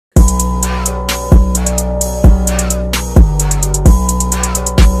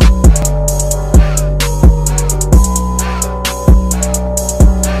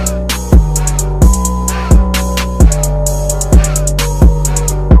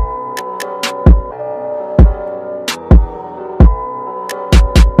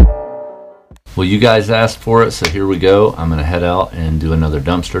Well, you guys asked for it, so here we go. I'm gonna head out and do another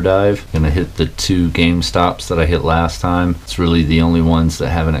dumpster dive. Gonna hit the 2 GameStops that I hit last time. It's really the only ones that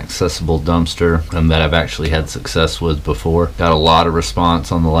have an accessible dumpster that I've actually had success with before. Got a lot of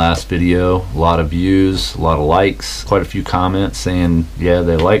response on the last video, a lot of views, a lot of likes, quite a few comments saying yeah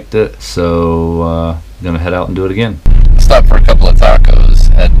they liked it. So gonna head out and do it again. Stopped for a couple of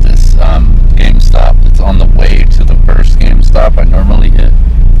tacos at this GameStop. It's on the way to the first GameStop I normally hit,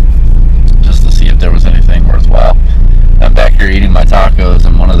 just to see if there was anything worthwhile. I'm back here eating my tacos,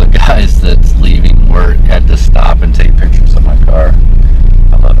 and one of the guys that's leaving work had to stop and take pictures of my car.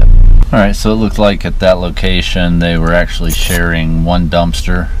 I love it. Alright, so it looked like at that location they were actually sharing one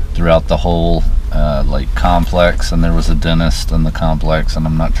dumpster throughout the whole like complex, and there was a dentist in the complex, and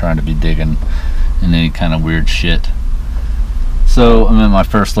I'm not trying to be digging in any kind of weird shit. So I'm at my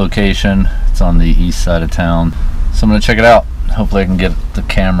first location. It's on the east side of town, so I'm gonna check it out. Hopefully I can get the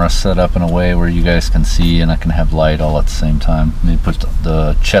camera set up in a way where you guys can see and I can have light all at the same time. Maybe put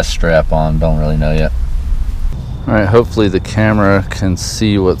the chest strap on, don't really know yet. Alright, hopefully the camera can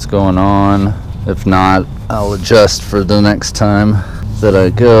see what's going on. If not, I'll adjust for the next time that I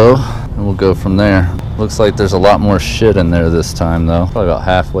go, and we'll go from there. Looks like there's a lot more shit in there this time though. Probably about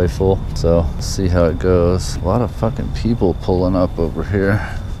halfway full, so see how it goes. A lot of fucking people pulling up over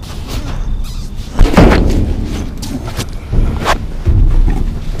here.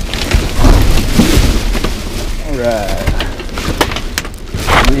 Alright,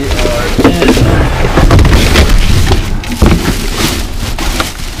 we are in.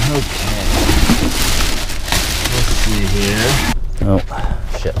 Okay, let's see here. Oh,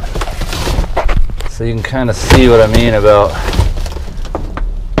 shit. So you can kind of see what I mean about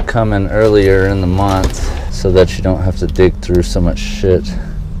coming earlier in the month so that you don't have to dig through so much shit.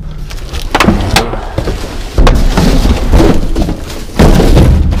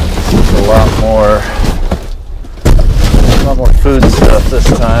 A lot more food stuff this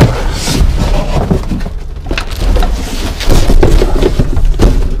time.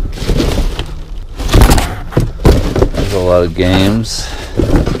 There's a lot of games.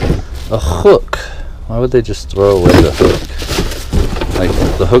 A hook. Why would they just throw away the hook? Like,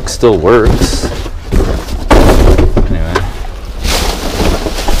 the hook still works. Anyway.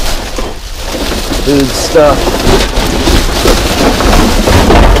 Food stuff.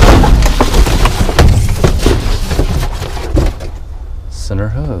 Center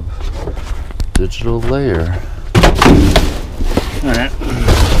hub. Digital layer. Alright.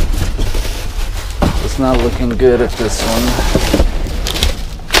 It's not looking good at this one.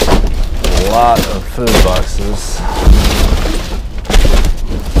 A lot of food boxes.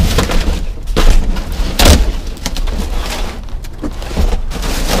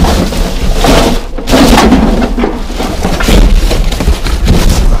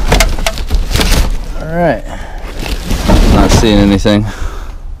 Alright. Not seeing anything.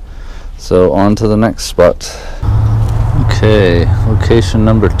 So on to the next spot. Okay, location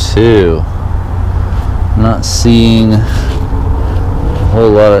number 2. Not seeing a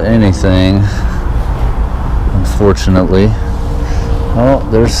whole lot of anything, unfortunately. Oh,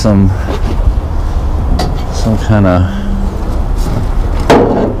 there's some kind of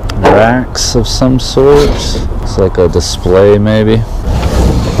racks of some sort. It's like a display maybe.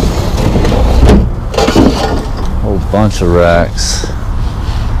 Whole bunch of racks.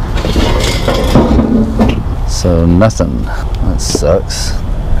 So nothing. That sucks.